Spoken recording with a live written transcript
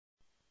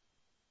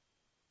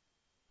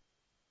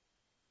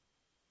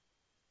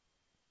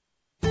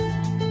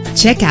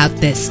Check out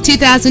this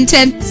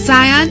 2010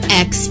 Scion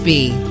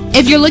XB.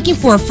 If you're looking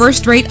for a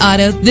first-rate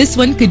auto, this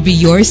one could be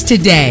yours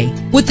today.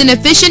 With an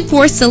efficient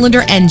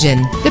 4-cylinder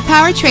engine, the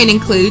powertrain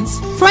includes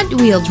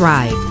front-wheel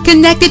drive,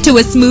 connected to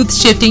a smooth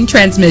shifting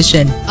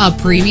transmission. A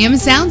premium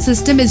sound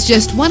system is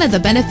just one of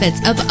the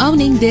benefits of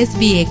owning this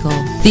vehicle.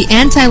 The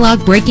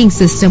anti-lock braking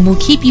system will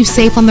keep you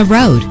safe on the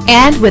road.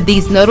 And with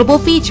these notable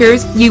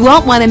features, you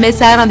won't want to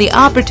miss out on the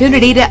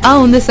opportunity to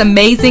own this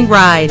amazing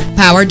ride.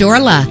 Power door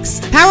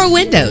locks, power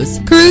windows,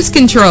 cruise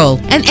control,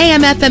 an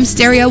AM/FM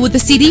stereo with a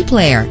CD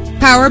player,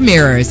 power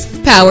mirrors,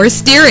 power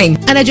steering,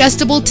 an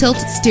adjustable tilt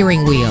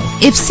steering wheel.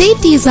 If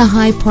safety is a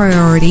high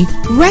priority,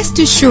 rest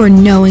assured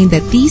knowing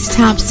that these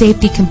top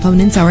safety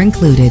components are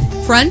included.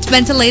 Front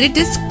ventilated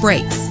disc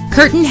brakes,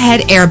 curtain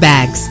head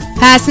airbags,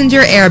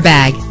 passenger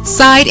airbag,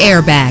 side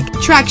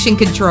airbag, traction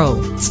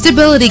control,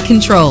 stability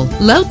control,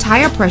 low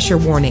tire pressure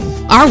warning.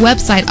 Our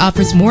website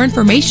offers more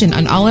information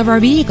on all of our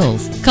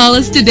vehicles. Call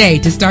us today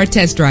to start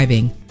test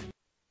driving.